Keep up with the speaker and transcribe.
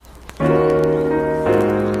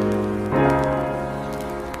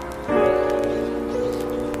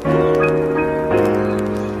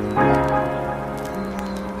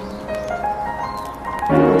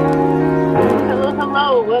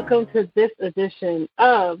welcome to this edition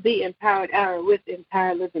of the Empowered Hour with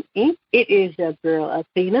Empowered Living Inc. It is your girl,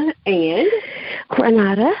 Athena and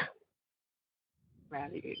Ranada.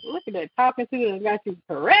 Look at that, talking to you and got you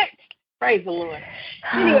correct. Praise the Lord.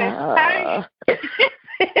 Anyway, hi. Don't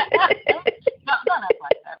act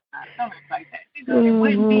like that. Don't act like that. It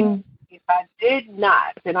wouldn't be if I did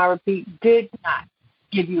not, and I repeat, did not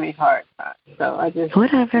give you a hard time. So I just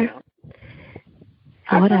whatever.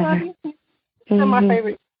 Whatever. You're my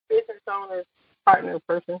favorite business owner, partner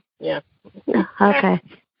person. Yeah. Okay.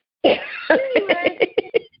 Anyway,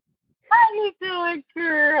 how you doing,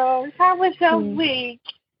 girl? How was your week?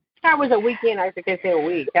 How was a weekend? I think I said a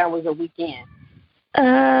week. How was a weekend?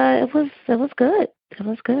 It was good. It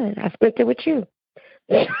was good. I spent it with you.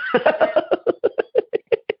 Glad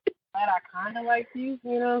I kind of like you.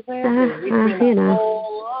 You know what I'm saying? We spent a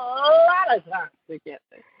whole lot of time together.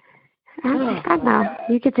 I know. God.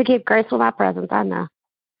 You get to give grace with my presence. I know.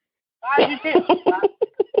 I do too.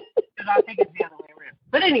 Because I think it's the other way around.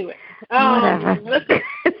 But anyway, listen,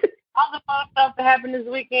 all the fun stuff that happened this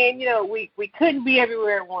weekend. You know, we couldn't be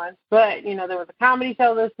everywhere at once, but you know there was a comedy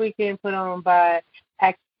show this weekend put on by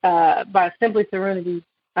Simply Serenity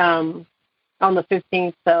on the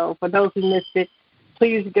 15th. So for those who missed it,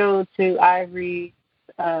 please go to Ivory's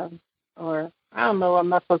or I don't know, I'm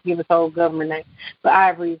not supposed to give his whole government name, but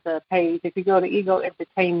Ivory's page. If you go to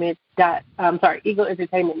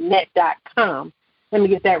egoentertainmentnet.com, let me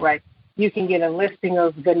get that right, you can get a listing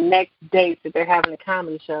of the next dates that they're having a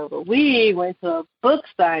comedy show. But we went to a book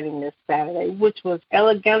signing this Saturday, which was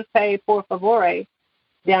Elegante Por Favore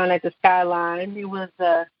down at the Skyline. It was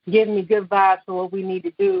giving me good vibes for what we need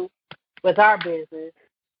to do with our business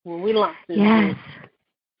when we launch this business.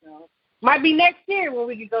 So, might be next year when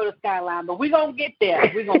we can go to Skyline, but we're going to get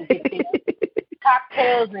there. We're going to get there.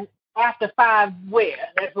 Cocktails and after 5 wear.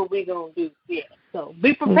 That's what we're going to do. Yeah. So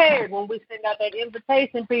be prepared when we send out that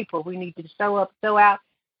invitation, people. We need to show up, show out,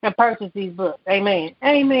 and purchase these books. Amen.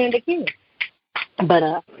 Amen to you. But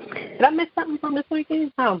did I miss something from this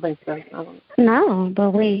weekend? I don't think so. I don't know. No,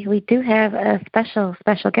 but we do have a special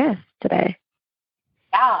guest today.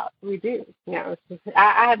 Ah, we do. Yeah,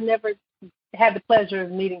 I have never had the pleasure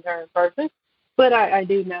of meeting her in person, but I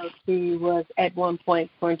do know she was at one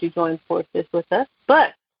point going to join forces with us,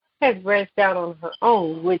 but has branched out on her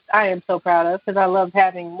own, which I am so proud of because I love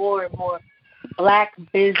having more and more Black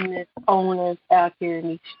business owners out here in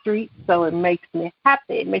these streets, so it makes me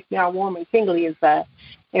happy. It makes me all warm and tingly inside,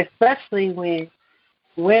 especially when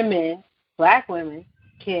women, Black women,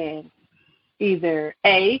 can either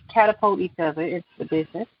A, catapult each other into the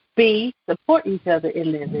business, B, support each other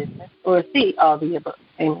in their business, or C, all the above.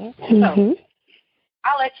 Amen. So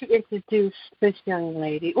I'll let you introduce this young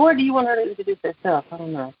lady, or do you want her to introduce herself? I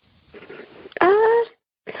don't know.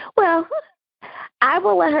 Well, I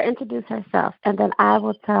will let her introduce herself, and then I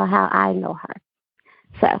will tell how I know her.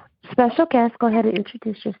 So, special guest, go ahead and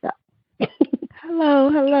introduce yourself.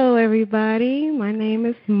 Hello, everybody. My name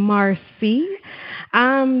is Marcy.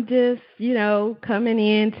 I'm just, coming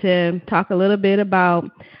in to talk a little bit about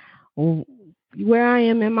where I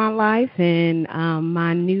am in my life and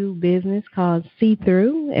my new business called SEE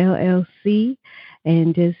Through LLC,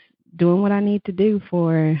 and just doing what I need to do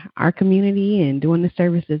for our community and doing the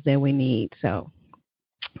services that we need. So,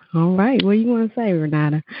 all right, what do you want to say,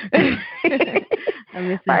 Renata? First,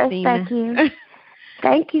 thank you.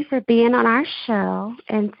 Thank you for being on our show.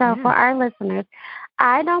 And so for our listeners,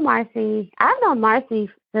 I've known Marcy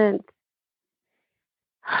since,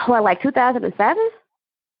 2007?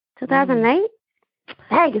 2008?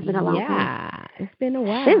 Dang, it's been a long time. Yeah, it's been a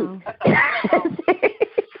while. Shoot.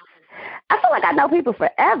 I feel like I know people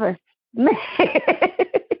forever. Man.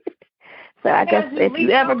 So I guess if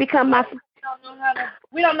you ever become my...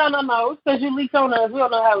 We don't know no more because you leaked on us. We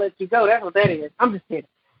don't know how to let you go. That's what that is. I'm just kidding.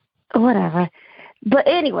 Whatever. But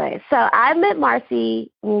anyway, so I met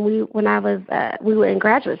Marcy when we were in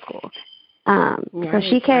graduate school. So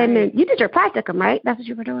she came in. You did your practicum, right? That's what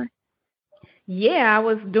you were doing? Yeah, I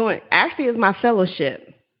was doing. Actually, it was my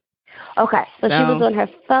fellowship. Okay, so she was doing her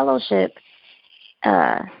fellowship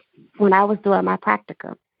when I was doing my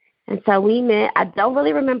practicum, and so we met. I don't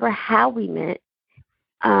really remember how we met.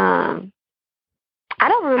 I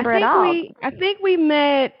don't remember at all. I think we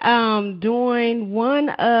met during one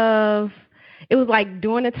of. It was like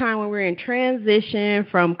during the time when we were in transition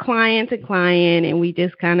from client to client, and we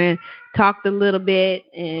just kind of talked a little bit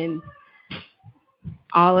and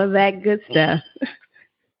all of that good stuff.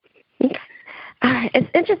 It's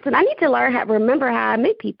interesting. I need to remember how I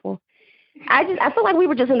meet people. I feel like we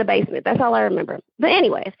were just in the basement. That's all I remember. But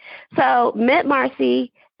anyways, so met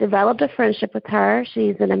Marcy, developed a friendship with her.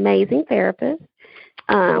 She's an amazing therapist.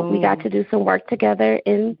 We got to do some work together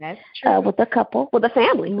with a couple, with a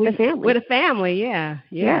family. With a family, yeah.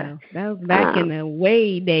 That was back in the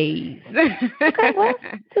way days. Okay, well,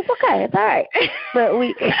 it's okay. It's all right. But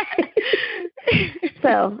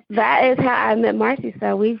so that is how I met Marcy.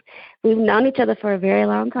 So we've known each other for a very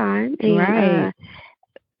long time. And, right.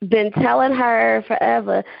 Been telling her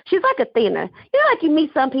forever. She's like Athena. You know, like you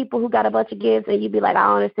meet some people who got a bunch of gifts and you be like, I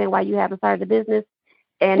don't understand why you haven't started a business.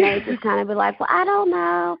 And they just kind of be like, well, I don't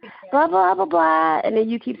know, blah, blah, blah, blah. And then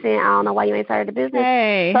you keep saying, I don't know why you ain't started a business.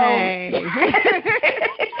 Hey.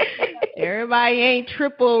 Everybody ain't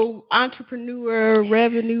triple entrepreneur,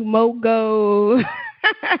 revenue mogul.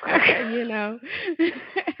 You know.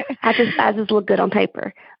 I just look good on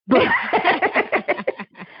paper.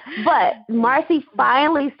 But Marcy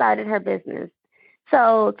finally started her business.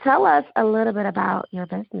 So tell us a little bit about your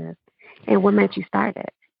business and what made you start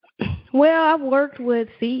it. Well, I've worked with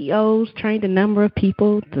CEOs, trained a number of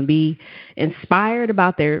people to be inspired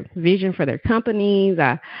about their vision for their companies.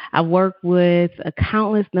 I've worked with a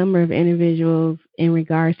countless number of individuals in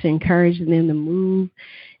regards to encouraging them to move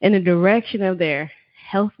in the direction of their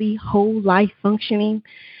healthy, whole life functioning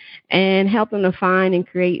and help them to find and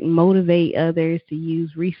create and motivate others to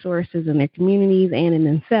use resources in their communities and in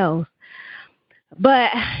themselves.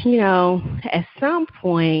 But, you know, at some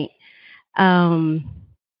point,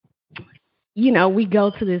 you know, we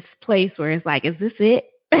go to this place where it's like, is this it?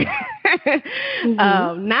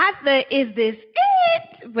 Not the, is this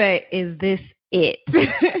it? But is this it?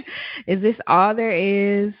 Is this all there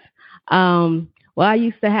is? Well, I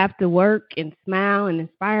used to have to work and smile and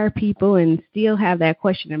inspire people and still have that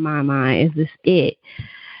question in my mind, is this it?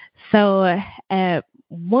 So at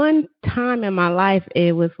one time in my life,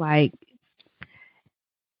 it was like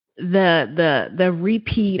the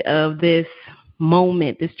repeat of this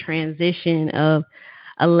moment, this transition of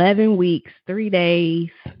 11 weeks, 3 days,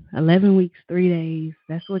 11 weeks, 3 days.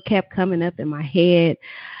 That's what kept coming up in my head.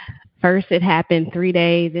 First, it happened 3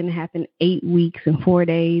 days, then it happened 8 weeks and 4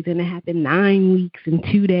 days, then it happened 9 weeks and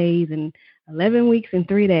 2 days, and 11 weeks and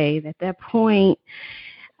 3 days. At that point,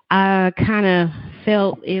 I kind of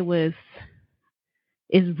felt it's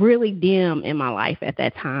really dim in my life at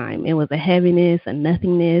that time. It was a heaviness, a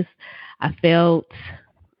nothingness. I felt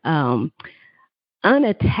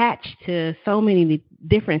unattached to so many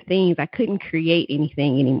different things. I couldn't create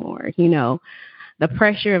anything anymore. You know, the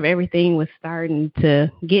pressure of everything was starting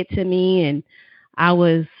to get to me, and I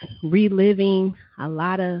was reliving a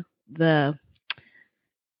lot of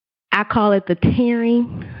I call it the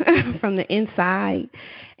tearing from the inside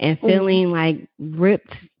and feeling like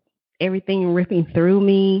everything ripping through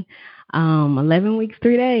me. 11 weeks,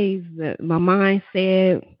 3 days. My mind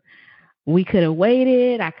said we could have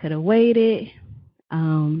waited. I could have waited.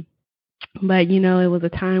 But, you know, it was a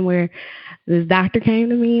time where this doctor came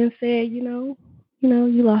to me and said, you know,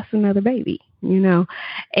 you lost another baby, you know,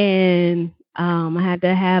 and I had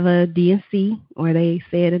to have a D&C, or they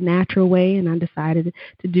said a natural way, and I decided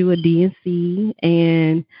to do a D&C.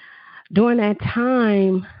 And during that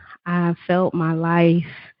time, I felt my life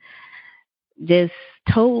just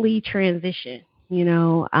totally transition. You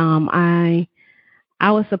know,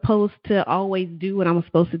 I was supposed to always do what I'm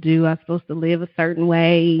supposed to do. I was supposed to live a certain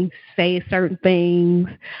way, say certain things.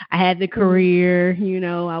 I had the career, you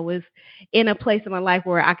know, I was in a place in my life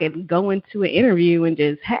where I could go into an interview and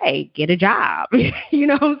just, hey, get a job. You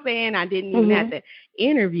know what I'm saying? I didn't even have to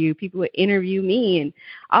interview. People would interview me, and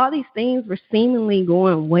all these things were seemingly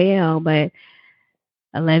going well, but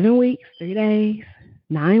 11 weeks, 3 days,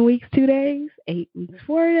 9 weeks, 2 days, 8 weeks,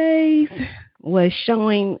 4 days was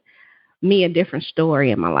showing me a different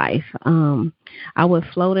story in my life. I would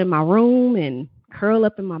float in my room and curl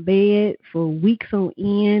up in my bed for weeks on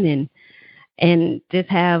end and just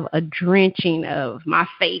have a drenching of my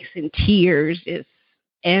face in tears just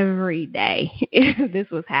every day. This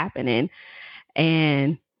was happening.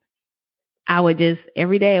 And I would just,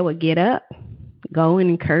 every day I would get up, go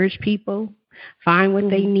and encourage people, find what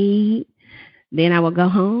they need. Then I would go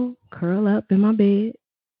home, curl up in my bed,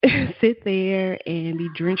 sit there and be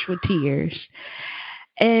drenched with tears.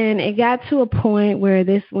 And it got to a point where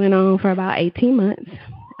this went on for about 18 months.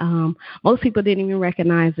 Most people didn't even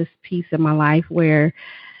recognize this piece of my life where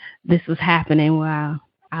this was happening, while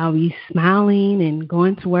I'll be smiling and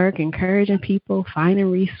going to work, encouraging people, finding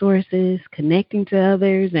resources, connecting to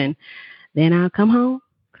others. And then I'll come home,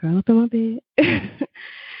 curl up in my bed,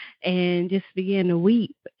 and just begin to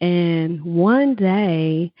weep. And one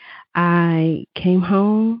day I came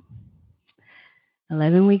home,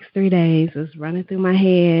 11 weeks, 3 days was running through my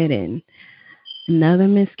head, and another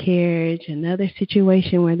miscarriage, another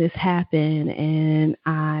situation where this happened. And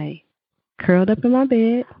I curled up in my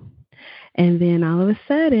bed. And then all of a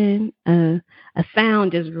sudden, a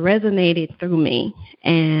sound just resonated through me.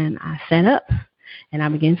 And I sat up and I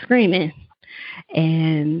began screaming.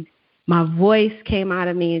 And my voice came out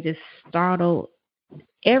of me and just startled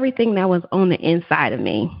everything that was on the inside of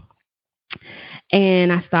me.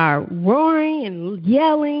 And I started roaring and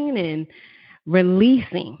yelling and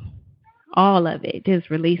releasing all of it, just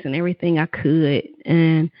releasing everything I could,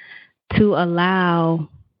 and to allow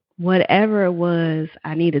whatever it was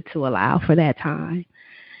I needed to allow for that time.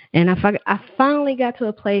 And I finally got to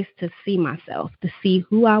a place to see myself, to see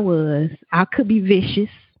who I was. I could be vicious.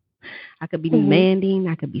 I could be demanding.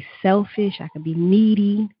 I could be selfish. I could be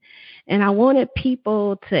needy. And I wanted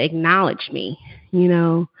people to acknowledge me,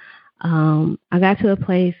 I got to a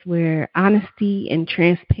place where honesty and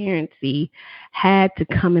transparency had to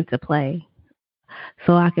come into play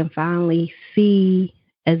so I can finally see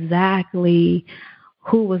exactly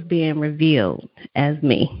who was being revealed as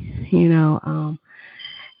me,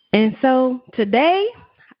 And so today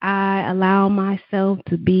I allow myself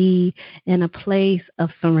to be in a place of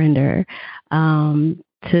surrender, to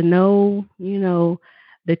know,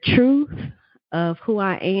 the truth of who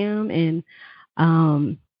I am, and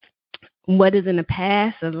what is in the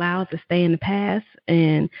past, allow it to stay in the past,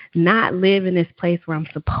 and not live in this place where I'm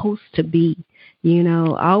supposed to be. I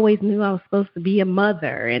always knew I was supposed to be a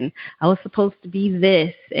mother, and I was supposed to be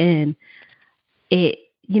this, and it,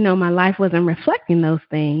 my life wasn't reflecting those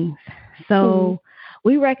things. So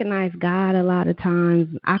we recognize God a lot of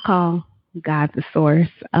times. I call God the source.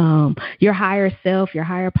 Your higher self, your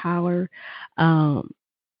higher power,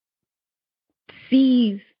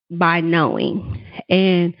 sees by knowing,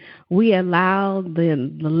 and we allow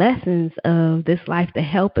the lessons of this life to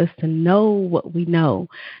help us to know what we know,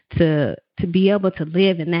 to be able to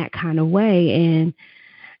live in that kind of way. And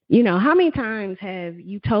how many times have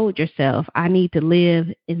you told yourself, I need to live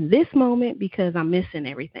in this moment because I'm missing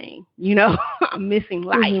everything, I'm missing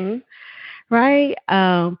life, right?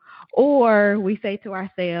 Or we say to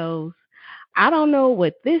ourselves, I don't know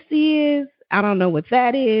what this is, I don't know what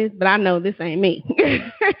that is, but I know this ain't me,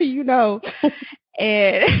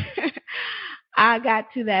 and I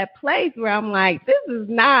got to that place where I'm like, this is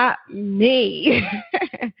not me.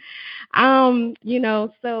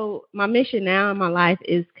 So my mission now in my life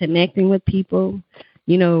is connecting with people,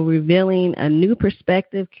 revealing a new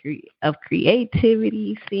perspective of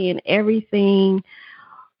creativity, seeing everything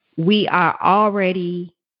we are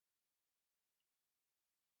already,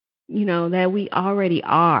 that we already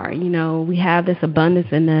are. We have this abundance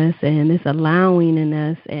in us and this allowing in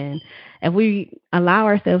us. And if we allow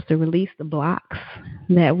ourselves to release the blocks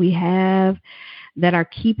that we have that are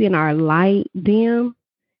keeping our light dim,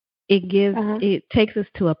 it takes us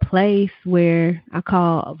to a place where I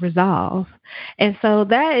call resolve. And so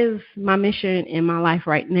that is my mission in my life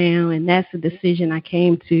right now. And that's the decision I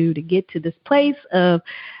came to get to this place of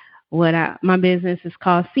what my business is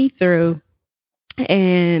called See Through.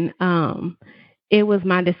 And it was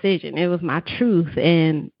my decision. It was my truth.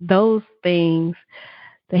 And those things,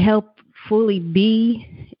 they help fully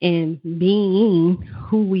be in being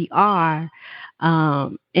who we are,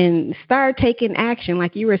 and start taking action.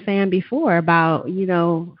 Like you were saying before about,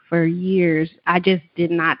 for years, I just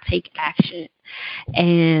did not take action.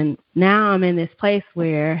 And now I'm in this place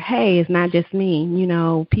where, hey, it's not just me.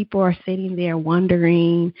 People are sitting there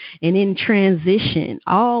wondering and in transition,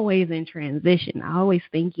 always in transition, always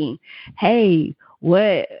thinking, hey,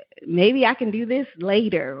 maybe I can do this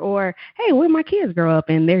later, or, hey, when my kids grow up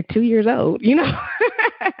and they're 2 years old,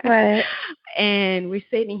 Right. And we're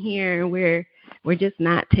sitting here and we're just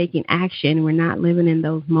not taking action. We're not living in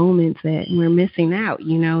those moments that we're missing out,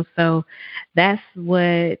 So that's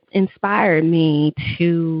what inspired me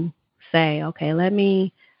to say, okay, let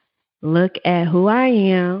me look at who I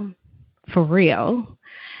am for real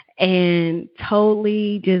and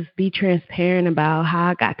totally just be transparent about how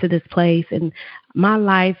I got to this place. And my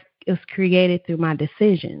life is created through my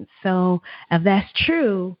decisions. So if that's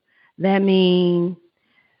true, that means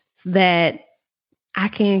that I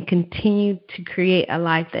can continue to create a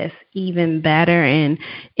life that's even better and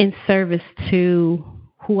in service to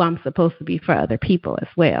who I'm supposed to be for other people as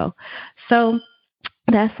well. So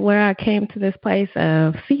that's where I came to this place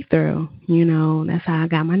of See Through. That's how I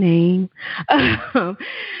got my name.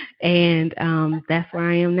 And that's where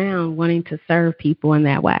I am now, wanting to serve people in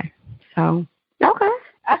that way. So, okay.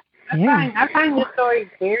 I find this story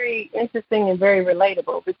very interesting and very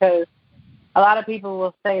relatable, because a lot of people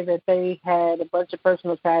will say that they had a bunch of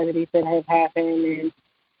personal tragedies that have happened and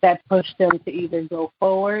that pushed them to either go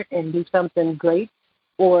forward and do something great,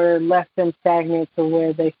 or left them stagnant to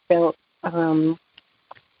where they felt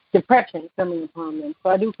depression coming upon them. So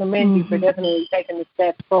I do commend you for definitely taking the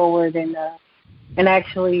step forward and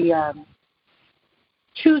actually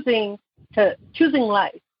choosing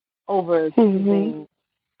life over choosing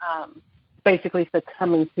basically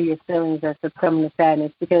succumbing to your feelings or succumbing to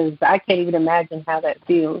sadness, because I can't even imagine how that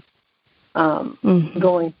feels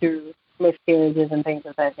going through miscarriages and things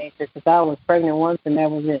of that nature, because I was pregnant once and that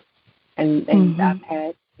was it. And I've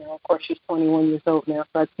had, of course, she's 21 years old now,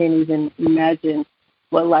 so I can't even imagine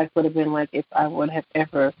what life would have been like if I would have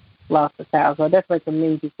ever lost a child. So I definitely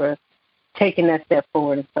commend you for taking that step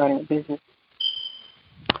forward and starting a business.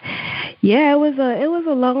 Yeah, it was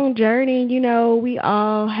a long journey. You know, we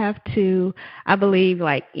all have to, I believe,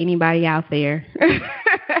 like anybody out there,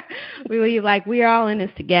 we believe like we're all in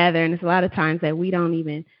this together. And it's a lot of times that we don't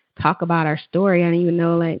even talk about our story. I don't even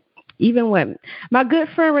know, like, even what my good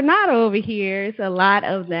friend Renata over here, it's a lot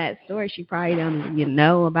of that story she probably don't even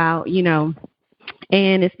know about, you know,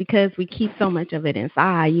 and it's because we keep so much of it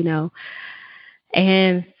inside, you know.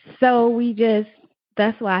 And so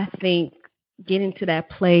that's why I think getting to that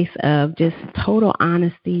place of just total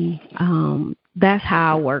honesty, that's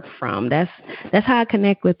how I work from. That's how I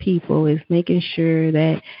connect with people, is making sure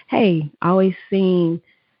that, hey, always seeing,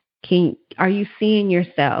 are you seeing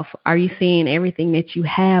yourself? Are you seeing everything that you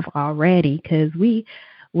have already? Because we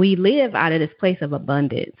live out of this place of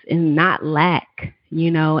abundance and not lack,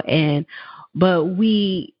 you know, but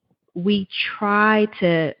we try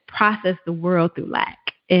to process the world through lack.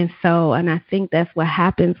 And I think that's what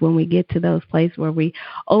happens when we get to those places where we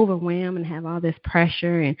overwhelm and have all this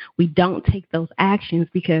pressure and we don't take those actions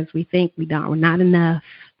because we think we're not enough.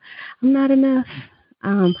 I'm not enough.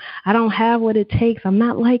 I don't have what it takes. I'm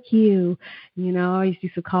not like you. You know, I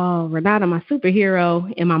used to call Renata my superhero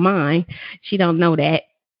in my mind. She don't know that.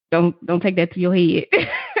 Don't take that to your head.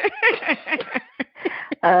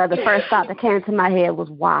 The first thought that came to my head was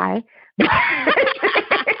why.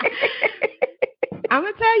 I'm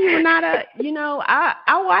gonna tell you, Renata, you know, I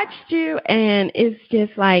watched you, and it's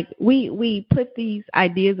just like we put these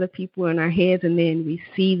ideas of people in our heads, and then we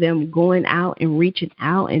see them going out and reaching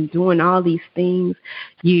out and doing all these things.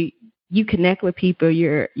 You connect with people,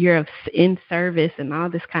 you're in service and all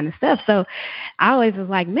this kind of stuff. So I always was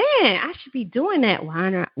like, man, I should be doing that.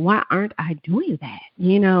 Why aren't I doing that?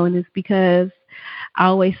 You know, and it's because I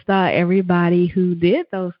always thought everybody who did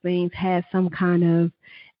those things had some kind of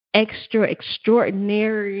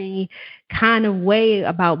extraordinary kind of way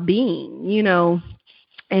about being, you know.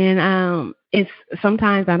 And it's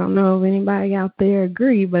sometimes, I don't know if anybody out there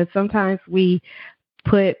agree, but sometimes we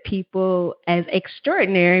put people as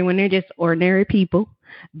extraordinary when they're just ordinary people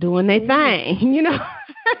doing their thing, you know.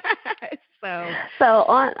 So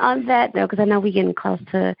on that though, because I know we're getting close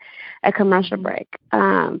to a commercial break.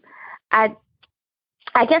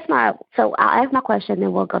 I guess I'll ask my question,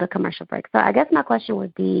 then we'll go to commercial break. So I guess my question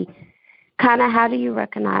would be kind of, how do you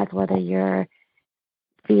recognize whether you're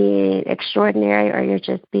being extraordinary or you're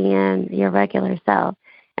just being your regular self?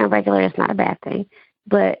 And regular is not a bad thing,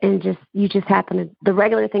 you just happen to, the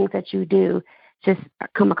regular things that you do just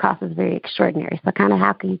come across as very extraordinary. So kind of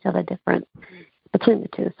how can you tell the difference between the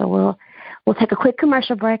two? So we'll take a quick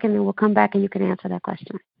commercial break, and then we'll come back and you can answer that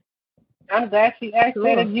question. I'm glad she asked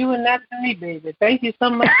that of you and not to me, baby. Thank you so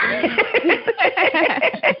much.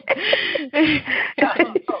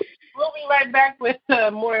 We'll be right back with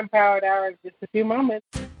more Empowered Hour in just a few moments.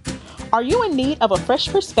 Are you in need of a fresh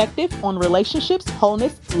perspective on relationships,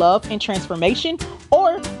 wholeness, love, and transformation?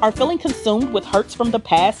 Or are feeling consumed with hurts from the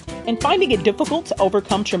past and finding it difficult to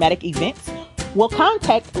overcome traumatic events? Well,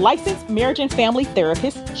 contact licensed marriage and family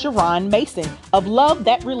therapist Sharon Mason of Love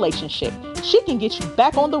That Relationship. She can get you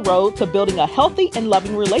back on the road to building a healthy and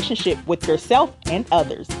loving relationship with yourself and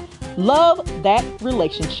others. Love That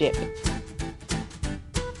Relationship.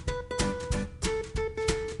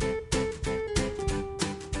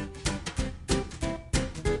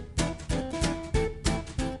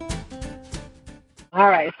 All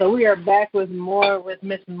right, so we are back with more with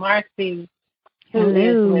Miss Marcy, who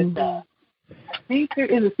is with is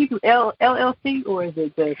it See Through LLC, or is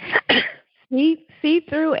it just See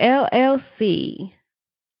Through LLC?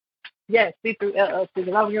 Yes, See Through LLC.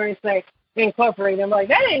 Because I was going to say incorporate. I'm like,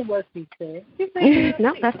 that ain't what she said. She said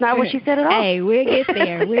no, that's not what she said at all. Hey, we'll get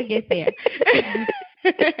there.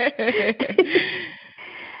 Hey,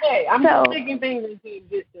 I'm just taking things into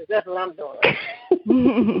existence. That's what I'm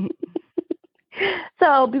doing.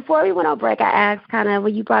 So before we went on break, I asked kind of,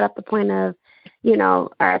 when you brought up the point of, you know,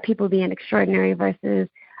 are people being extraordinary versus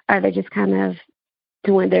are they just kind of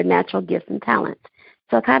doing their natural gifts and talents?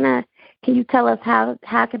 So kind of, can you tell us how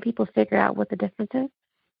can people figure out what the difference is?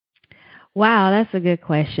 Wow, that's a good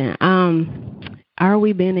question. Are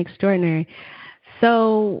we being extraordinary?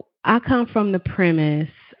 So I come from the premise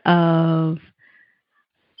of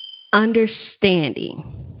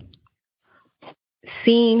understanding,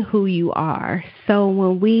 seeing who you are. So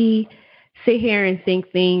when we sit here and think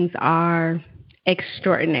things are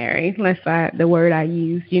extraordinary, that's the word I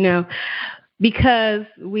use, because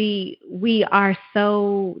we are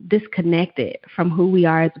so disconnected from who we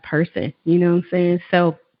are as a person, you know what I'm saying?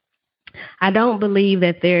 So I don't believe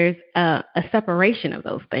that there's a separation of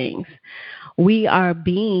those things. We are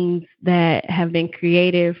beings that have been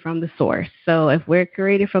created from the source. So if we're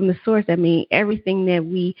created from the source, that means everything that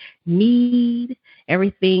we need,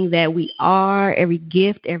 everything that we are, every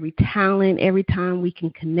gift, every talent, every time we can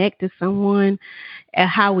connect to someone,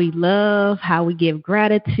 how we love, how we give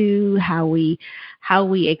gratitude, how we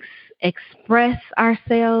express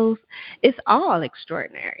ourselves, it's all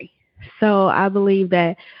extraordinary. So I believe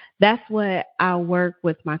that that's what I work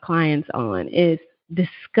with my clients on, is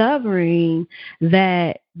discovering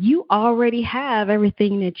that you already have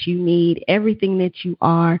everything that you need, everything that you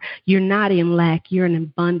are. You're not in lack. You're in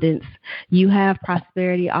abundance. You have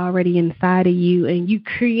prosperity already inside of you, and you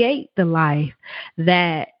create the life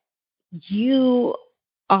that you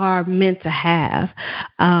are meant to have.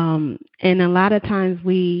 And a lot of times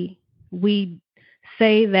we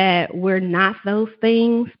say that we're not those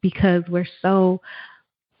things because we're so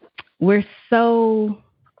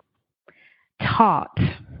taught.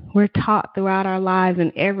 We're taught throughout our lives,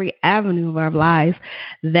 in every avenue of our lives,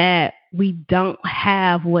 that we don't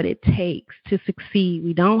have what it takes to succeed.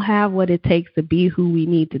 We don't have what it takes to be who we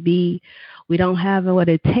need to be. We don't have what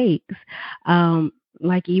it takes.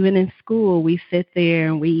 Like even in school, we sit there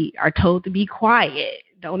and we are told to be quiet.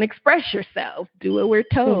 Don't express yourself. Do what we're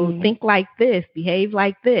told. Mm-hmm. Think like this. Behave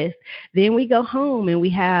like this. Then we go home and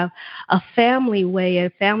we have a family way,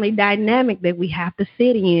 a family dynamic that we have to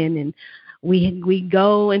sit in, and we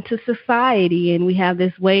go into society and we have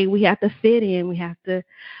this way we have to fit in. We have to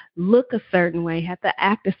look a certain way, have to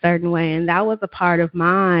act a certain way. And that was a part of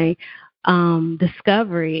my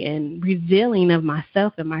discovery and revealing of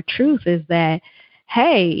myself and my truth, is that,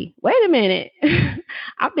 hey, wait a minute.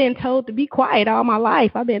 I've been told to be quiet all my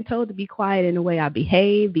life. I've been told to be quiet in the way I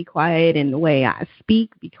behave, be quiet in the way I speak,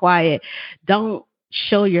 be quiet. Don't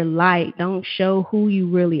show your light. Don't show who you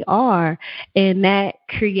really are. And that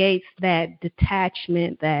creates that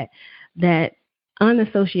detachment, that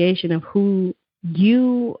unassociation of who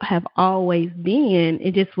you have always been.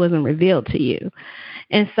 It just wasn't revealed to you.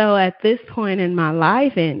 And so at this point in my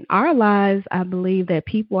life and our lives, I believe that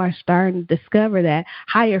people are starting to discover that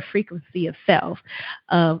higher frequency of self,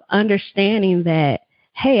 of understanding that,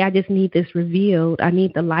 hey, I just need this revealed. I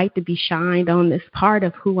need the light to be shined on this part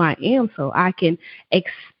of who I am so I can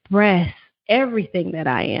express everything that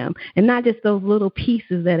I am, and not just those little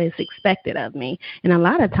pieces that is expected of me. And a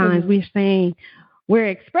lot of times we're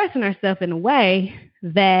expressing ourselves in a way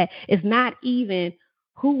that is not even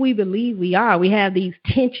who we believe we are. We have these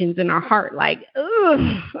tensions in our heart, like,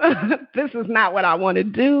 this is not what I want to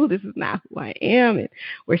do. This is not who I am. And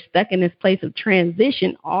we're stuck in this place of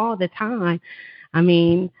transition all the time. I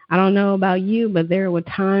mean, I don't know about you, but there were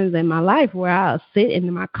times in my life where I'll sit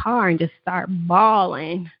in my car and just start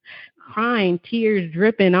bawling, crying, tears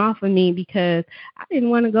dripping off of me because I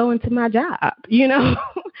didn't want to go into my job, Yeah,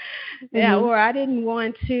 or I didn't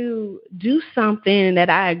want to do something that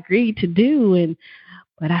I agreed to do,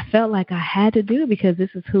 but I felt like I had to do it because this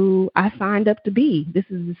is who I signed up to be. This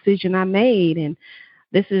is the decision I made, and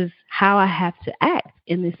this is how I have to act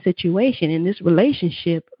in this situation, in this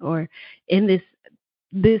relationship, or in this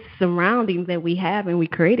surroundings that we have and we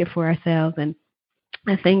created for ourselves. And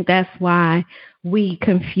I think that's why we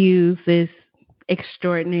confuse this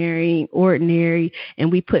extraordinary, ordinary,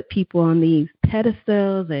 and we put people on these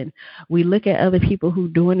pedestals, and we look at other people who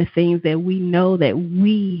doing the things that we know that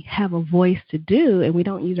we have a voice to do, and we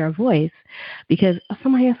don't use our voice because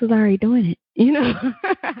somebody else is already doing it.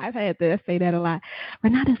 I've had to say that a lot.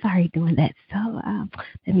 Renata's already doing that, so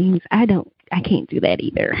that means I can't do that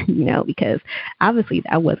either, because obviously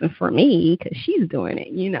that wasn't for me because she's doing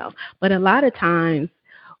it, But a lot of times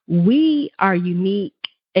we are unique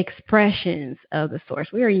expressions of the source.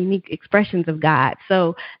 We are unique expressions of God.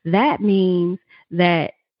 So that means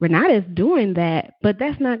that Renata is doing that, but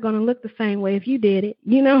that's not going to look the same way if you did it.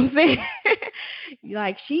 You know what I'm saying?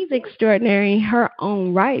 Like, she's extraordinary in her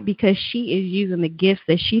own right because she is using the gifts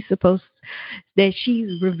that she's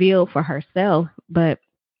revealed for herself. But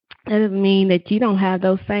that doesn't mean that you don't have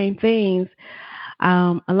those same things.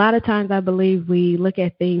 A lot of times I believe we look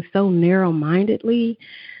at things so narrow-mindedly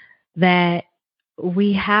that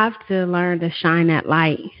we have to learn to shine that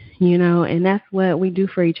light, and that's what we do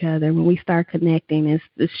for each other when we start connecting, is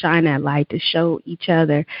to shine that light, to show each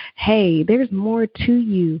other, hey, there's more to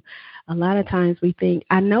you. A lot of times we think,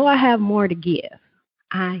 I know I have more to give.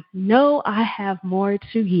 I know I have more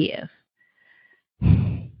to give.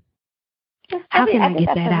 How can I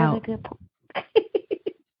get that out? Really good point.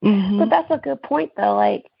 But that's a good point, though.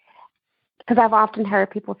 Like, because I've often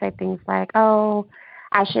heard people say things like, oh,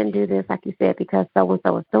 I shouldn't do this, like you said, because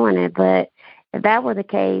so-and-so is doing it. But if that were the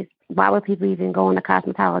case, why would people even go into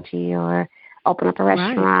cosmetology or open up a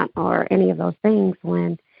restaurant or any of those things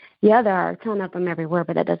when, there are a ton of them everywhere,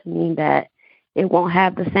 but that doesn't mean that it won't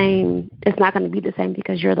have the same, it's not going to be the same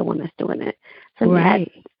because you're the one that's doing it. So I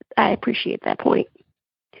appreciate that point.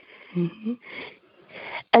 Mm-hmm.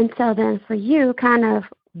 And so then for you, kind of,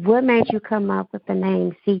 what made you come up with the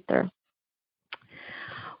name See Through?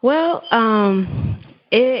 Well,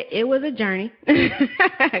 it was a journey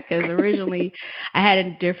because originally I had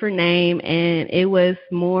a different name, and it was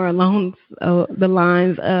more along the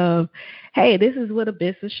lines of, hey, this is what a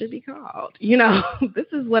business should be called. This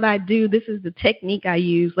is what I do. This is the technique I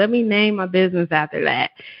use. Let me name my business after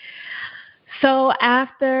that. So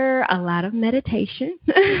after a lot of meditation,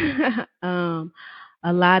 a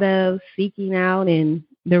lot of seeking out and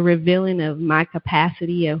the revealing of my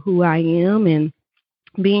capacity of who I am and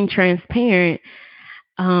being transparent,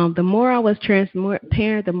 the more I was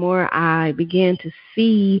transparent, the more I began to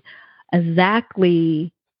see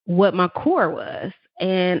exactly what my core was.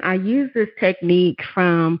 And I used this technique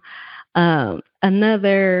from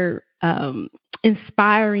another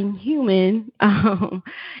inspiring human,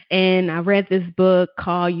 and I read this book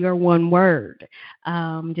called Your One Word.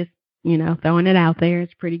 Just, throwing it out there.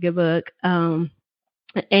 It's a pretty good book.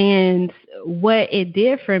 And what it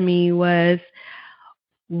did for me was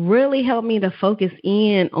really helped me to focus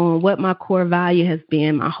in on what my core value has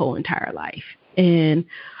been my whole entire life. And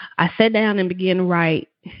I sat down and began to write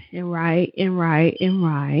and write and write and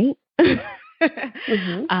write.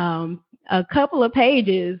 A couple of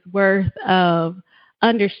pages worth of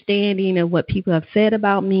understanding of what people have said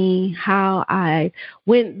about me, how I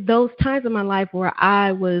went those times in my life where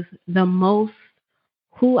I was the most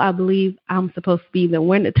who I believe I'm supposed to be.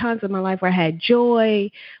 When the times in my life where I had joy,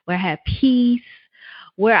 where I had peace,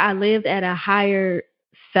 where I lived at a higher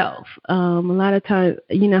self. A lot of times,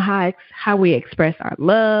 how we express our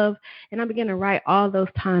love. And I began to write all those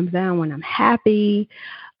times down when I'm happy.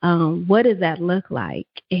 What does that look like?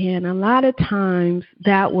 And a lot of times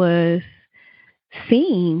that was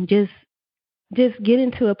seeing, just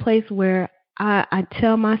getting to a place where I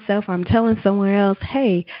tell myself, I'm telling someone else,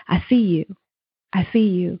 hey, I see you. I see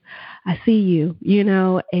you. I see you,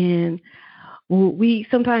 and we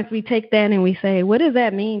sometimes take that and we say, what does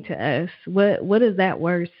that mean to us? What does that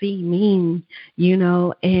word see mean?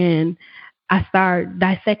 And I start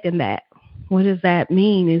dissecting that. What does that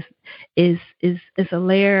mean? Is a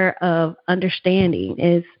layer of understanding.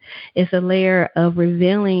 It's a layer of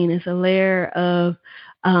revealing. It's a layer of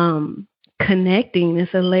connecting.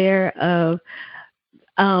 It's a layer of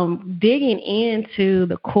digging into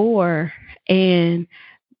the core and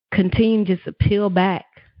continue just to peel back.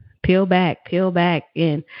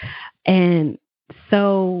 And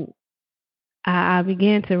so I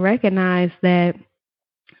began to recognize that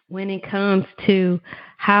when it comes to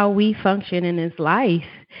how we function in this life,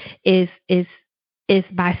 is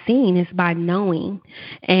by seeing, it's by knowing.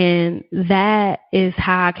 And that is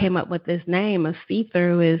how I came up with this name of See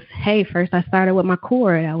Through. Is, hey, first I started with my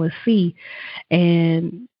core, that was see.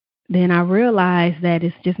 And then I realized that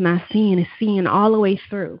it's just not seeing, it's seeing all the way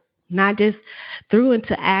through. Not just through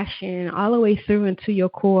into action, all the way through into your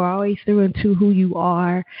core, all the way through into who you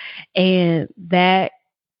are. And that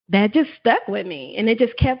just stuck with me. And it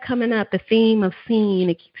just kept coming up, the theme of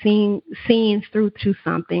seeing through to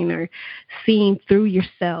something, or seeing through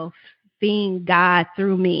yourself, seeing God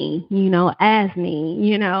through me, as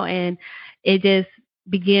me, and it just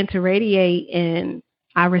began to radiate, and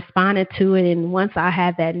I responded to it. And once I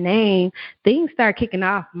had that name, things started kicking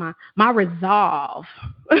off. My resolve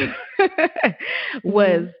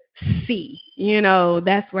was see.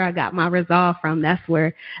 That's where I got my resolve from. That's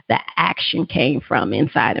where the action came from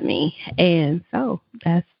inside of me. And so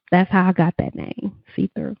that's how I got that name,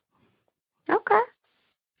 See Through. Okay.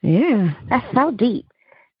 Yeah. That's so deep.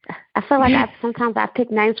 I feel like sometimes I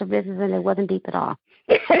pick names for business and it wasn't deep at all.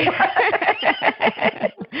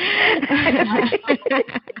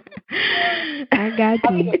 I got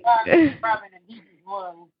you. Probably the deepest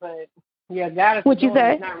one, but God is. What'd you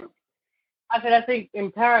say? I said I think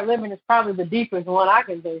Empowered Living is probably the deepest one I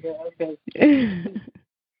can think of, because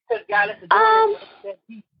God is the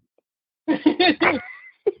deep.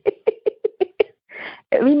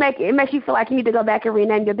 It makes you feel like you need to go back and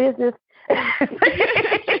rename your business. No,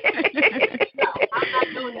 I'm not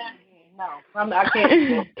doing that again. No, I can't do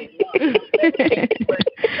that.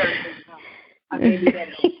 No, I can't do that.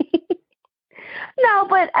 No,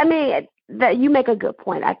 but I mean, that you make a good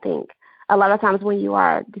point. I think a lot of times when you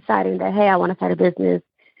are deciding that, hey, I want to start a business,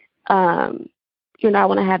 I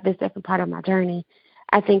want to have this different part of my journey.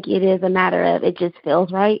 I think it is a matter of it just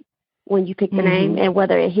feels right when you pick the name, and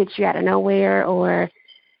whether it hits you out of nowhere or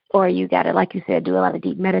you got to, like you said, do a lot of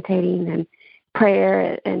deep meditating and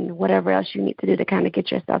prayer and whatever else you need to do to kind of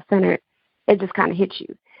get yourself centered. It just kind of hits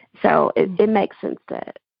you. So it makes sense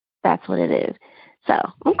that that's what it is. So,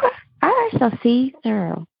 okay. All right. So see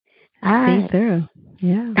through. All right. See through.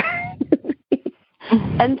 Yeah.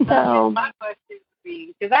 And so my question would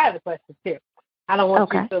be, because I have a question too. I don't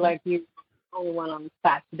want you to feel like you're the only one on the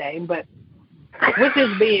spot today, but with this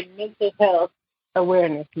being Mental Health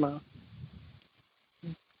Awareness Month,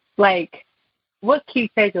 like, what key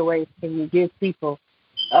takeaways can you give people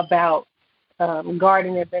about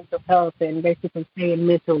guarding their mental health and basically staying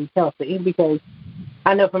mentally healthy? Because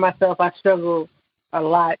I know for myself, I struggled a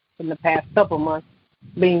lot in the past couple months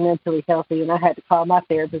being mentally healthy, and I had to call my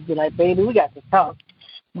therapist and be like, baby, we got to talk.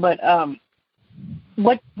 But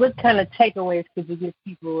what kind of takeaways could you give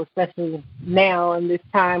people, especially now in this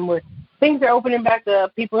time where things are opening back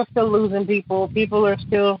up, people are still losing people are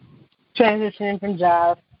still transitioning from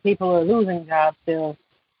jobs, people are losing jobs still.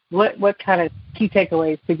 What kind of key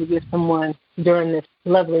takeaways could you give someone during this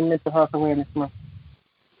lovely Mental Health Awareness Month?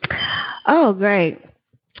 Oh, great.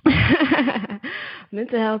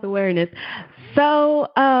 Mental health awareness. So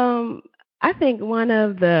I think one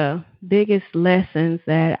of the biggest lessons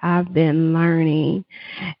that I've been learning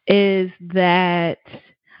is that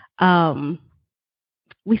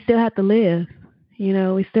we still have to live.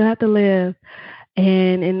 We still have to live.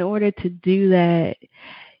 And in order to do that,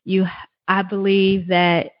 I believe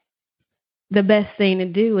that the best thing to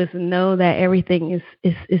do is to know that everything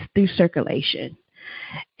is through circulation,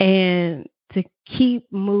 and to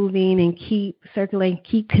keep moving and keep circulating,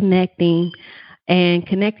 keep connecting, and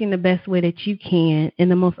connecting the best way that you can, in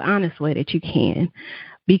the most honest way that you can.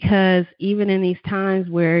 Because even in these times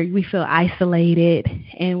where we feel isolated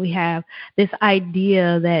and we have this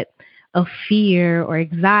idea that of fear or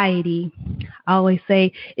anxiety, I always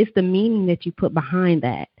say it's the meaning that you put behind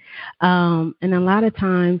that. And a lot of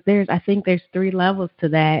times I think there's 3 levels to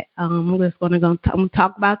that. I'm just going to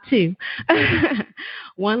talk about 2.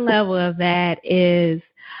 One level of that is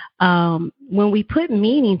when we put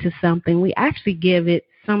meaning to something, we actually give it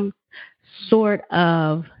some sort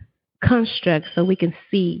of construct so we can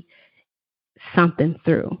see something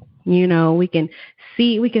through. We can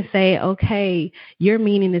say, okay, your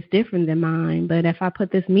meaning is different than mine, but if I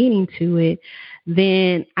put this meaning to it,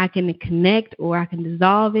 then I can connect, or I can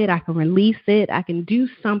dissolve it, I can release it, I can do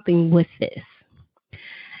something with this.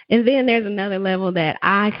 And then there's another level that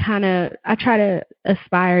I try to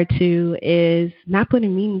aspire to, is not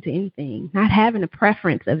putting meaning to anything, not having a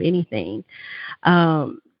preference of anything,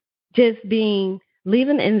 just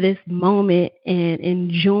living in this moment and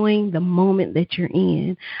enjoying the moment that you're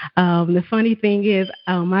in. The funny thing is,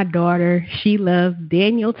 my daughter, she loves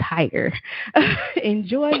Daniel Tiger.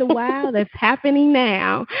 Enjoy the wow that's happening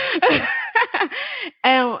now.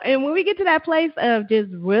 And when we get to that place of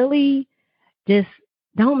just really just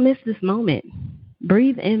don't miss this moment.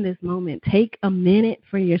 Breathe in this moment. Take a minute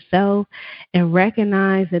for yourself and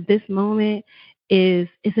recognize that this moment is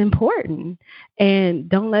important, and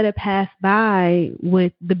don't let it pass by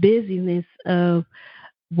with the busyness of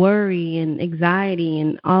worry and anxiety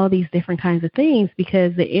and all these different kinds of things,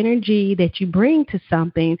 because the energy that you bring to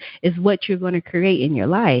something is what you're going to create in your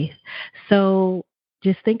life. So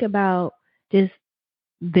just think about just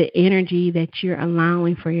the energy that you're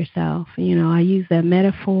allowing for yourself. I use that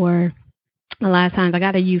metaphor a lot of times. I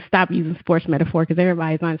got to stop using sports metaphor because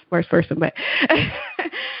everybody's not a sports person, but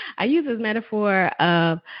I use this metaphor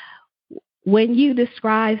of when you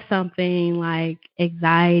describe something like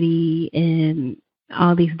anxiety and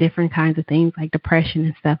all these different kinds of things like depression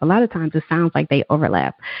and stuff, a lot of times it sounds like they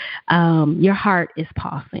overlap. Your heart is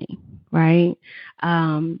pulsing, right?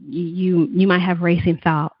 You might have racing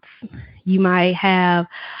thoughts. You might have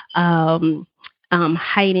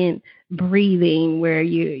heightened breathing where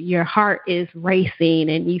your heart is racing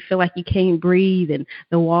and you feel like you can't breathe, and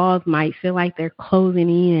the walls might feel like they're closing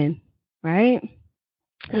in, right?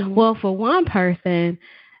 Mm-hmm. Well, for one person,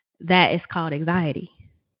 that is called anxiety.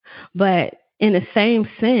 But in the same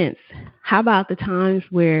sense, how about the times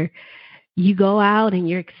where you go out and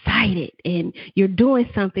you're excited and you're doing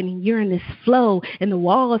something and you're in this flow and the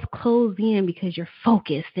walls close in because you're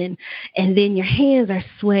focused and then your hands are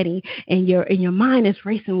sweaty and your mind is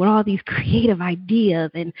racing with all these creative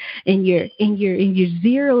ideas and you're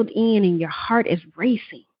zeroed in and your heart is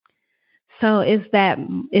racing. So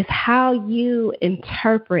it's how you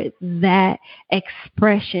interpret that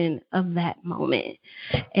expression of that moment.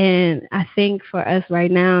 And I think for us right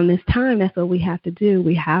now in this time, that's what we have to do.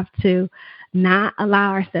 We have to not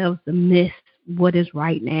allow ourselves to miss what is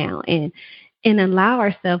right now and allow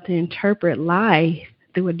ourselves to interpret life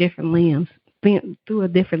through a different lens, through a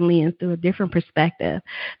different perspective.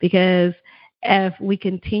 Because if we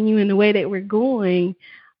continue in the way that we're going,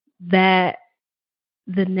 that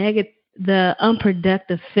the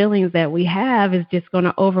unproductive feelings that we have is just going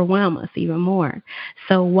to overwhelm us even more.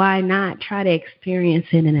 So why not try to experience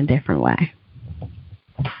it in a different way?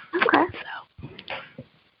 Okay.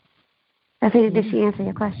 Athena, did she answer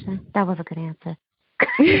your question? That was a good answer.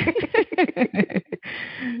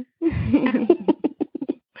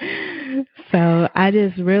 So I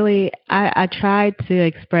just really, I tried to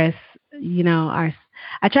express, I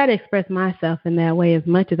try to express myself in that way as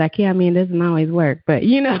much as I can. I mean, it doesn't always work, but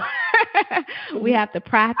we have to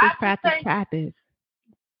practice.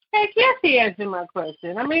 Heck yes, he answered my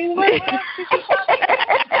question. I mean, what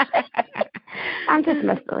I'm just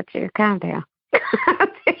messing with you. Calm down.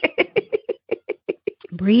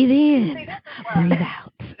 Breathe in, breathe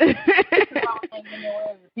out.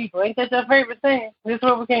 People, ain't that your favorite thing? This is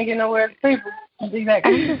what we can't get nowhere with people.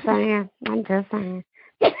 Exactly. I'm just saying.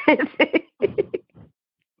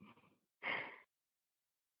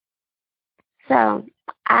 So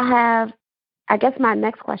I guess my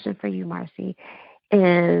next question for you, Marcy,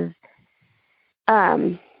 is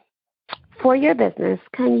for your business,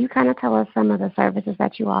 can you kind of tell us some of the services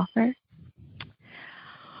that you offer?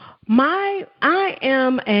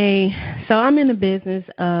 I'm in the business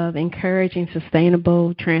of encouraging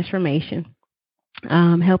sustainable transformation,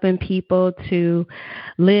 helping people to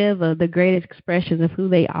live the greatest expressions of who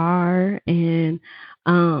they are. And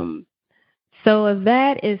so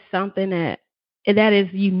that is something that is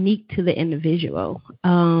unique to the individual.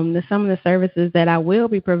 Some of the services that I will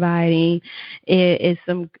be providing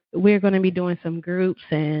we're going to be doing some groups,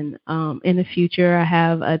 and in the future I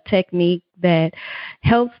have a technique that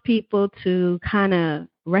helps people to kind of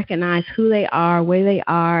recognize who they are, where they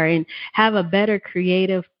are, and have a better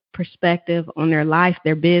creative perspective on their life,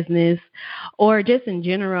 their business, or just in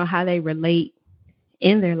general how they relate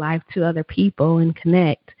in their life to other people and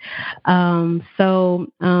connect.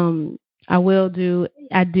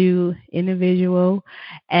 I do individual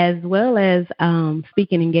as well as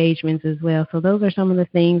speaking engagements as well. So those are some of the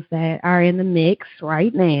things that are in the mix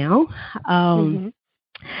right now.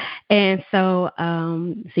 And so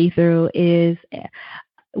See Through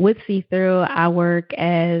with See Through, I work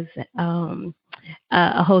as a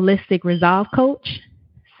holistic resolve coach.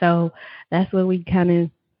 So that's what we kind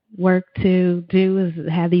of work to do, is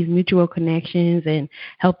have these mutual connections and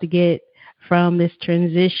help to get from this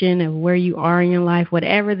transition of where you are in your life,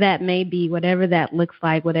 whatever that may be, whatever that looks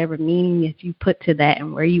like, whatever meaning that you put to that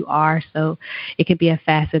and where you are. So it could be a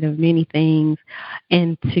facet of many things,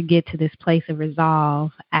 and to get to this place of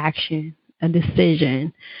resolve, action, a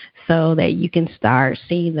decision, so that you can start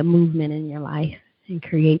seeing the movement in your life and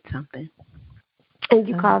create something. And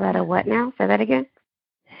you call that a what now? Say that again.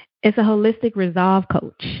 It's a holistic resolve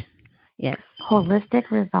coach. Yes. Holistic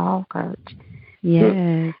resolve coach.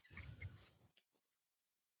 Yes.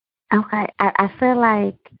 Okay. I feel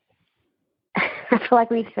like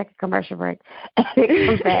we need to take a commercial break and then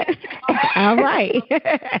come back. All right.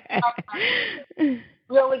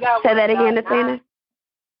 We only got Say that again, Athena.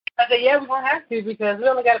 I said, yeah, we're going to have to, because we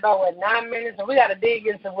only got about, 9 minutes, and we got to dig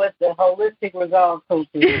into what the holistic resolve coach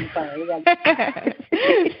is. I'm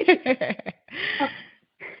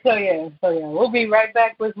sorry. So yeah, we'll be right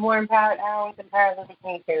back with more Empowered Hours and Power Living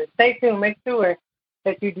Skincare. Stay tuned. Make sure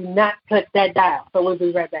that you do not touch that dial. So we'll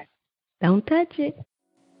be right back. Don't touch it.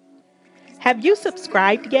 Have you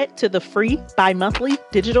subscribed yet to the free bi-monthly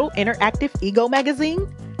digital interactive Ego magazine?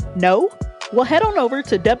 No? Well, head on over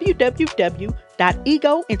to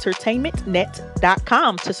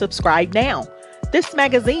www.egoentertainmentnet.com to subscribe now. This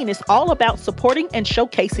magazine is all about supporting and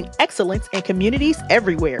showcasing excellence in communities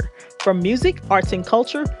everywhere, from music, arts and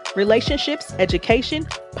culture, relationships, education,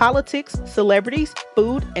 politics, celebrities,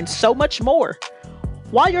 food, and so much more.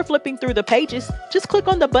 While you're flipping through the pages, just click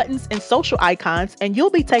on the buttons and social icons and you'll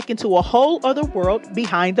be taken to a whole other world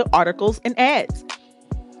behind the articles and ads.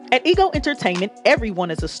 At Ego Entertainment,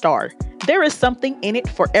 everyone is a star. There is something in it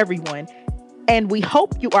for everyone. And we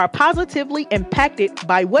hope you are positively impacted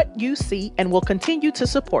by what you see and will continue to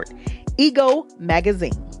support Ego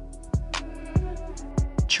Magazine.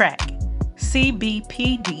 Track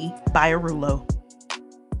CBPD by Arulo.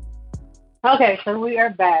 Okay, so we are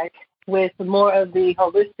back with more of the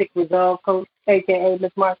Holistic Resolve Coach, a.k.a.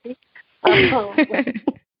 Miss Marcy. I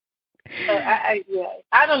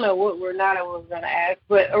don't know what Renata was going to ask,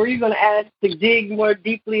 but are you going to ask to dig more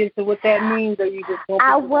deeply into what that means, or you just?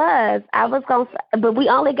 I was going to, but we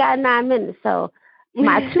only got 9 minutes, so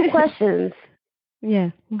my 2 questions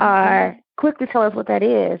are quickly tell us what that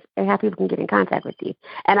is and how people can get in contact with you.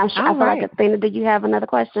 And I feel like Athena, did you have another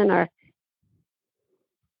question or?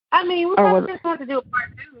 I mean, we just have to do a part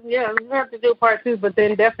 2. Yeah, we have to do a part 2, but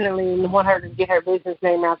then definitely want her to get her business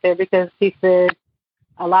name out there because she said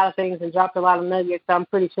a lot of things and dropped a lot of nuggets. So I'm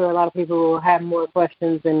pretty sure a lot of people will have more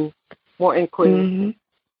questions and more inquiries.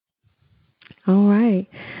 Mm-hmm. All right.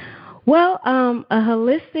 Well, a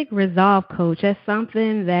holistic resolve coach, that's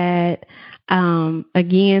something that,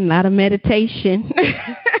 again, a lot of meditation,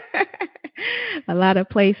 a lot of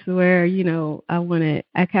places where,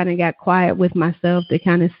 I kind of got quiet with myself to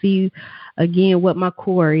kind of see, again, what my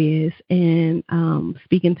core is, and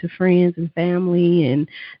speaking to friends and family and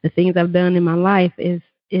the things I've done in my life is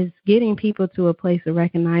getting people to a place of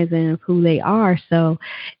recognizing who they are. So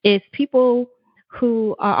it's people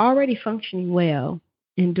who are already functioning well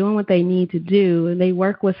and doing what they need to do, and they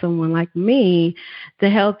work with someone like me to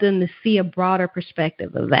help them to see a broader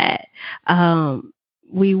perspective of that.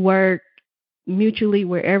 We work mutually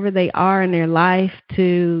wherever they are in their life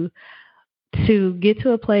to get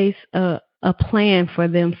to a place, a plan for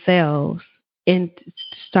themselves and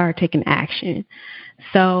start taking action.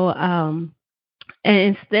 So, and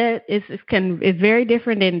instead, it's very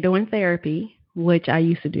different than doing therapy, which I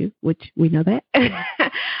used to do, which we know that,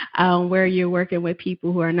 where you're working with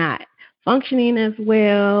people who are not functioning as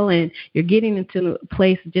well, and you're getting into a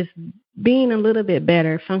place of just being a little bit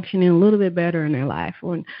better, functioning a little bit better in their life.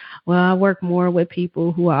 I work more with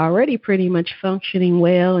people who are already pretty much functioning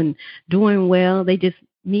well and doing well. They just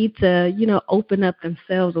need to, open up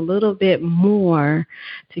themselves a little bit more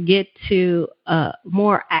to get to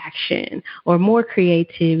more action or more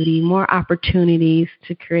creativity, more opportunities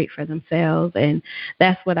to create for themselves. And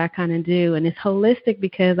that's what I kind of do. And it's holistic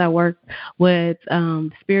because I work with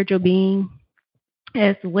spiritual being,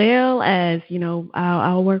 as well as,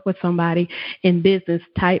 I'll work with somebody in business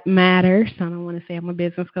type matters. So I don't want to say I'm a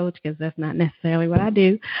business coach because that's not necessarily what I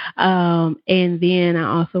do. And then I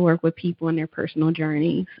also work with people in their personal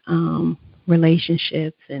journeys,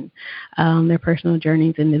 relationships, and their personal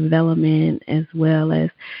journeys and development, as well as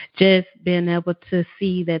just being able to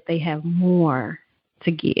see that they have more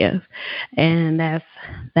to give. And that's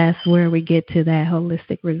where we get to that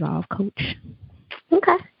holistic resolve coach.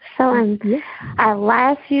 Okay. So in our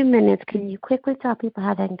last few minutes, can you quickly tell people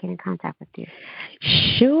how they can get in contact with you?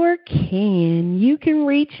 Sure can. You can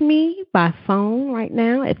reach me by phone right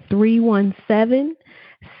now at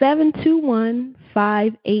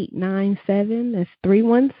 317-721-5897. That's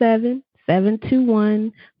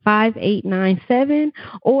 317-721-5897,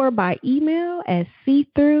 or by email at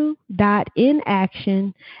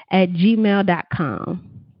seethrough.inaction@gmail.com.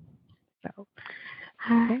 So,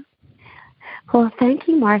 okay. Well, thank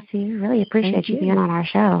you, Marcy. Really appreciate you being on our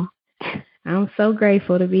show. I'm so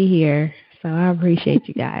grateful to be here. So I appreciate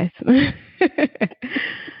you guys.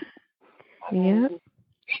 Yeah.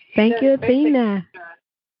 Thank you, Athena.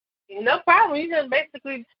 No problem. You just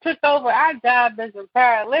basically took over our job as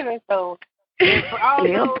empowered living. So for all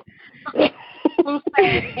those who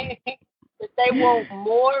say that they want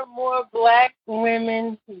more Black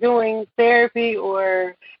women doing therapy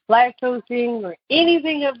or life coaching or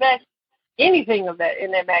anything of that in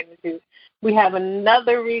that magnitude, we have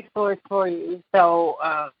another resource for you. So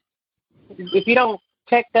if you don't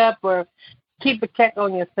check up or keep a check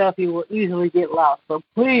on yourself, you will easily get lost. So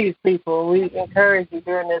please, people, we encourage you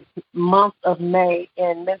during this month of May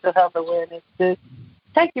and mental health awareness to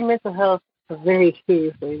take your mental health very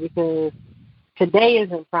seriously, because today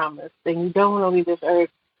isn't promised, and you don't want to leave this earth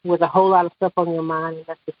with a whole lot of stuff on your mind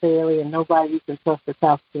necessarily, and nobody you can trust to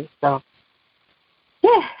talk to. So,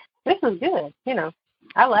 yeah. This is good.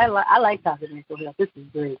 I like talking mental health. This is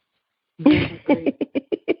great. This is great.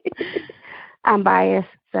 I'm biased,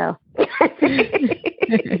 so.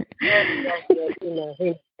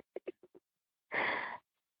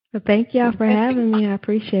 Well, thank y'all for having me. I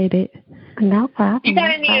appreciate it. No problem. You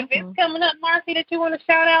got any events coming up, Marcy, that you want to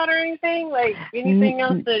shout out or anything? Like anything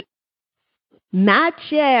else that Not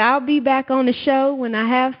yet. I'll be back on the show when I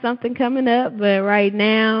have something coming up, but right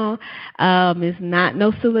now, it's not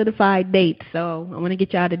no solidified date. So I want to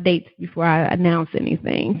get y'all the dates before I announce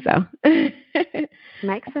anything. So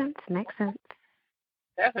Makes sense.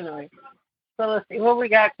 Definitely. So let's see what we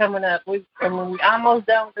got coming up. We almost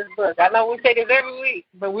done with this book. I know we say this every week,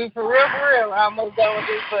 but we for real, almost done with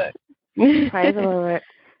this book. Praise the Lord.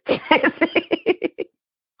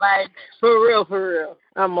 Like for real,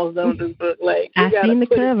 almost done with this book. Like I seen the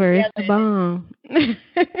cover. It's the bomb. Thank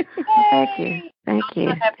you. I'm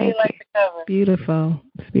happy you like the cover. Beautiful.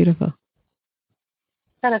 It's beautiful. I'm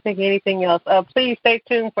trying to think of anything else. Please stay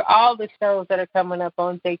tuned for all the shows that are coming up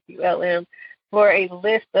on JQLM. For a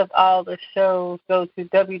list of all the shows, go to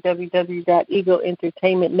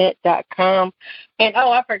www.egoentertainmentnet.com. And,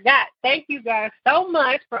 I forgot. Thank you guys so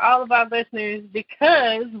much for all of our listeners,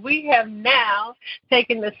 because we have now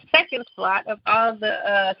taken the second slot of all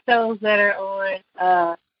the shows that are on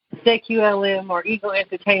JQLM or Ego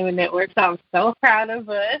Entertainment Network. So I'm so proud of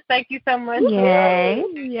us. Thank you so much. Yay.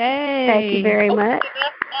 Thank you very much.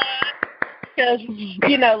 Because,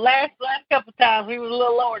 last couple times we were a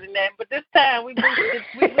little lower than that, but this time we boosted.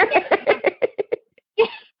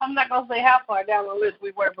 I'm not going to say how far down the list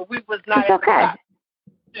we were, but we was not at the top.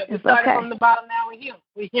 Yeah, we started from the bottom, now we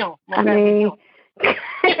him.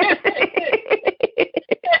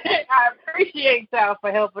 I appreciate y'all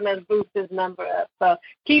for helping us boost this number up. So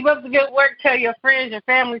keep up the good work. Tell your friends, your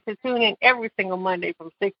family to tune in every single Monday from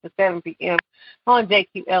 6 to 7 p.m. on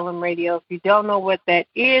JQLM Radio. If you don't know what that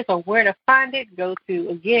is or where to find it, go to,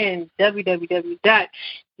 again,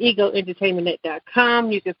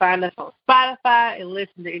 www.egoentertainmentnet.com. You can find us on Spotify and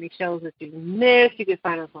listen to any shows that you missed. You can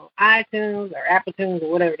find us on iTunes or Apple Tunes or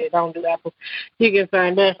whatever they don't do Apple. You can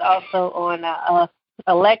find us also on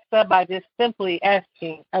Alexa by just simply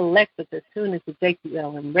asking Alexa to tune into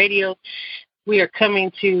JQLM Radio. We are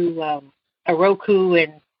coming to a Roku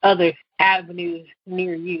and other avenues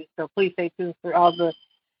near you, so please stay tuned for all the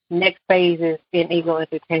next phases in Ego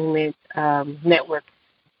Entertainment Network.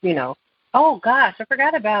 Oh gosh, I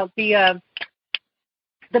forgot about the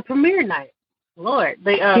premiere night. Lord,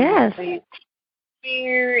 the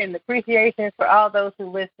premiere and the appreciation for all those who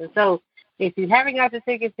listen. So if you haven't got the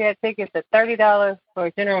tickets yet, tickets are $30 for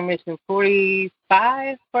general admission,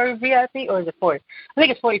 $45 for VIP, or is it $40? I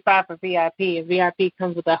think it's $45 for VIP, and VIP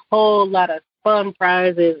comes with a whole lot of fun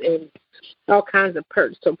prizes and all kinds of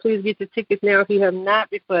perks. So please get your tickets now if you have not,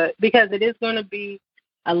 because it is going to be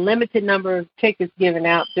a limited number of tickets given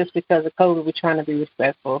out just because of COVID. We're trying to be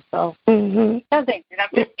respectful. So I think, did I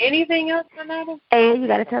miss anything else, Renata? And you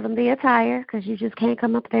got to tell them the attire, because you just can't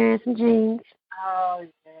come up there in some jeans. Oh,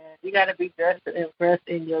 yeah. You got to be dressed and impressed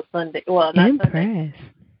in your Sunday. Well, not Sunday.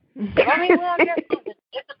 I mean, well, I guess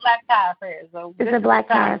it's a black tie affair. So it's a black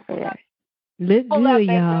tie affair. Look good,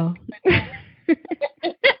 y'all.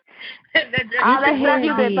 All that stuff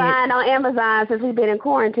you've been buying on Amazon since we've been in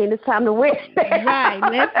quarantine, it's time to wear it. Right.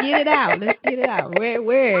 Let's get it out.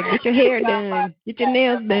 Wear it. Get your hair done. Get your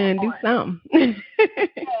nails done. Do something. So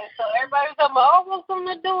everybody's talking about, what's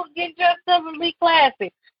something to do? Get dressed up and be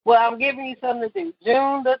classy. Well, I'm giving you something to do.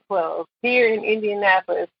 June the 12th, here in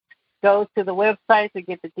Indianapolis, go to the website to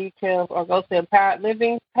get the details, or go to Empowered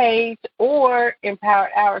Living page or Empowered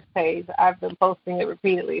Hours page. I've been posting it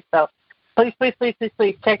repeatedly. So please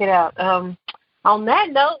check it out. On that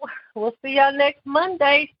note, we'll see y'all next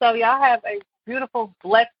Monday. So y'all have a beautiful,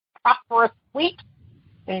 blessed, prosperous week,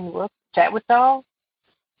 and we'll chat with y'all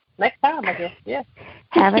next time, I guess. Yeah.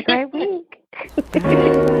 Have a great week.